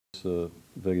just a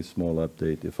very small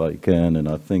update, if I can, and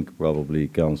I think probably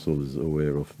council is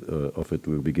aware of it.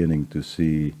 We're beginning to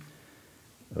see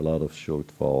a lot of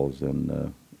shortfalls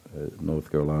in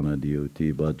North Carolina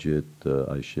DOT budget.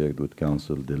 I shared with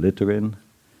council the littering,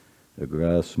 the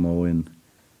grass mowing,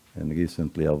 and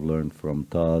recently I've learned from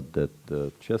Todd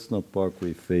that Chestnut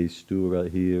Parkway Phase 2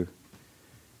 right here,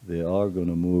 they are going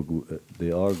to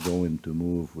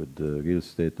move with the real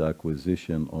estate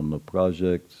acquisition on the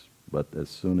projects, but as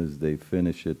soon as they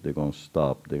finish it, they're going to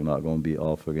stop. They're not going to be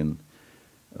offering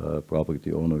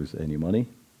property owners any money.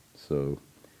 So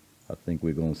I think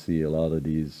we're going to see a lot of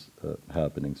these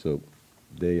happening. So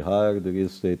they hire the real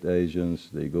estate agents,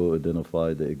 they go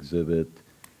identify the exhibit,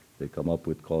 they come up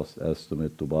with cost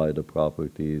estimate to buy the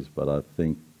properties, but I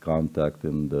think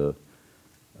contacting the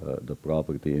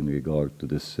property in regard to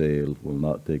the sale will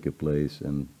not take a place,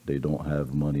 and they don't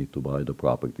have money to buy the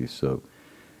property. So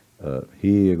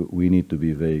here we need to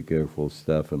be very careful,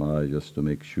 staff and I, just to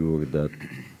make sure that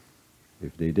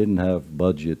if they didn't have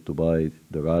budget to buy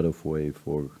the right-of-way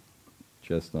for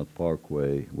Chestnut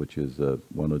Parkway, which is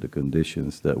one of the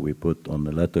conditions that we put on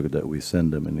the letter that we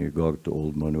send them in regard to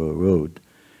Old Monroe Road,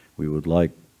 we would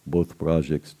like both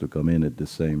projects to come in at the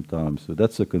same time. So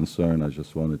that's a concern I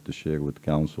just wanted to share with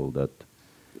council, that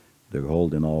they're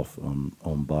holding off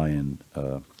on buying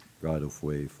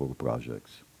right-of-way for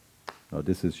projects. Now,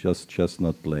 this is just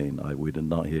Chestnut Lane. We did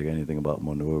not hear anything about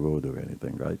Monroe Road or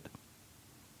anything, right?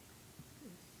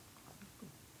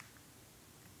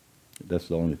 That's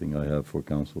the only thing I have for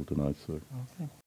council tonight, sir. Okay.